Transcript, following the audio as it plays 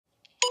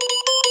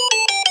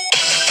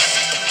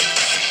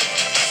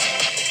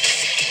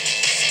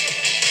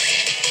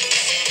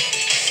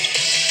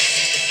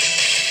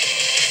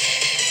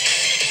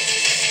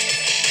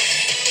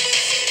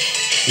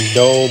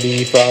know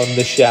me from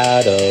the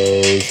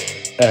shadows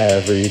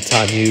every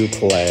time you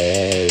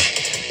play.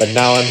 But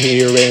now I'm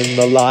here in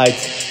the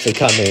lights, so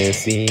come and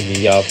see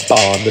me up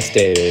on the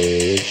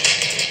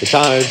stage. The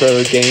time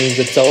for games,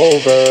 it's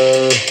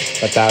over,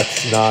 but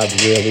that's not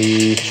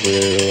really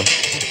true.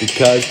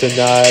 Because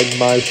tonight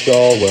my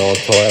show will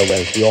toy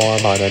with your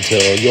mind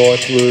until you're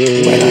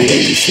through. When I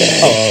hear you say,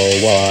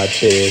 oh, what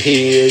big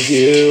ears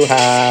you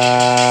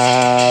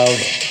have,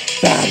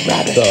 bad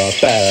rabbit, the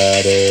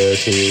better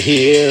to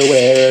hear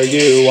where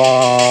you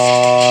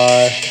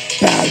are.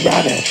 bad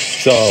rabbit,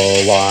 So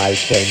I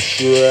can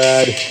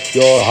shred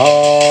your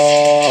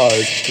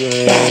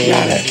heartstrings bad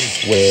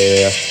rabbit,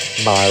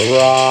 with my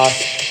rock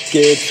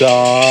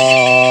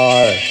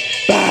guitar.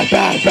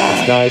 bad.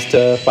 It's nice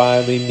to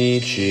finally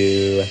meet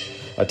you.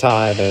 Our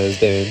time has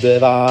been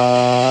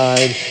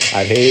divine.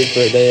 I'd hate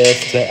for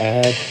this to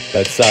end,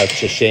 but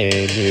such a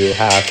shame you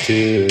have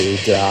to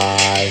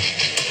die.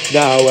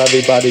 Now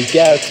everybody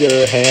get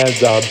your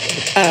hands up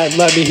and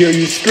let me hear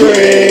you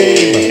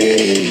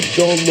scream.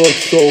 Don't look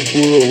so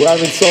blue, we're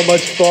having so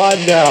much fun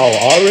now,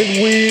 aren't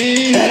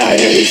we? And I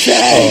hear you say,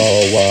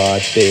 oh,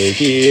 what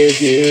big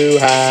ears you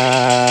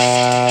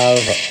have,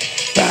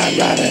 bad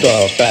rabbit,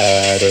 the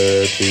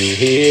better to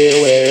hear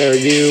where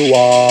you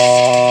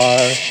are.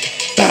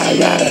 bad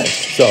rabbit,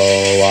 So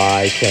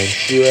I can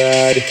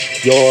shred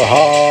your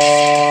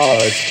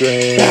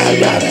heartstrings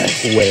bad rabbit,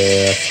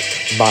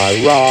 with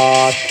my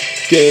rock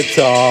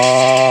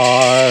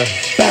guitar.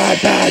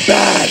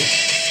 bad.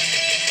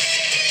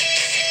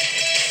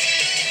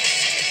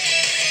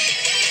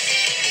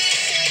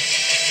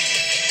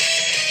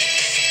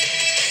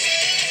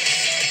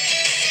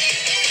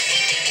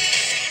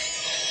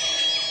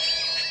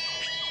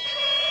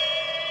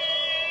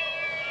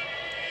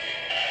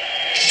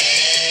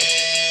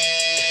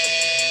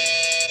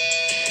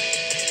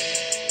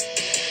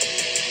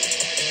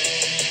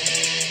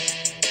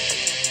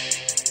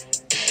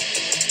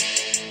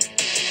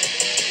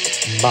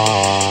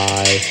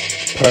 My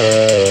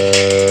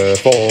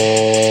performance,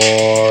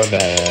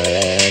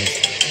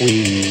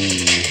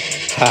 we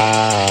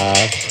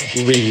have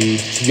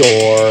reached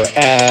your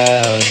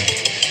end.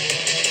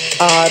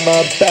 I'm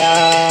a bad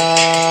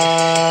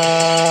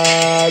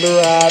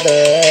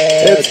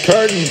rabbit. It's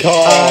curtain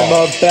call. I'm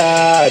a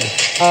bad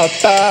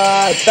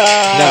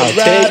Now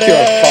rabbit. take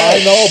your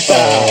final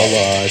bow. Oh,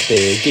 what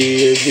big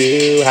ears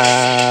you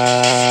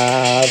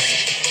have,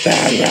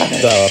 Bad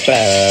rabbit, the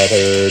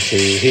better to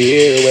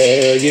hear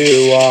where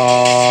you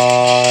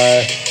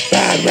are.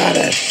 bad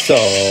rabbit, So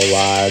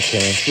I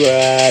can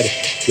shred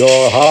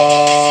your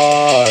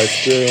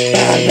heartstrings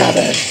bad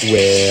rabbit,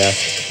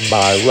 with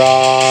my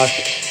rock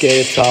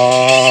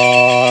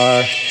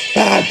guitar.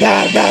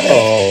 bad rabbit.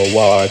 Oh,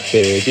 what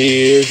big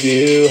ears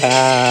you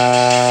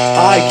have.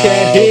 I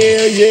can't hear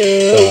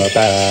you. The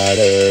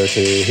better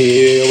to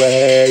hear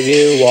where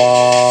you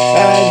are.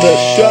 And the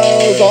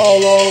show's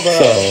all over.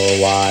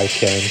 So I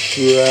can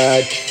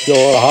shred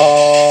your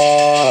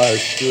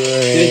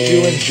heartstrings. Did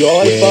you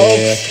enjoy, with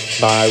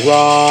folks? my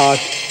rock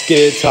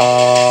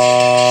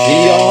guitar.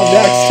 See y'all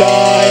next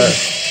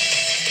time.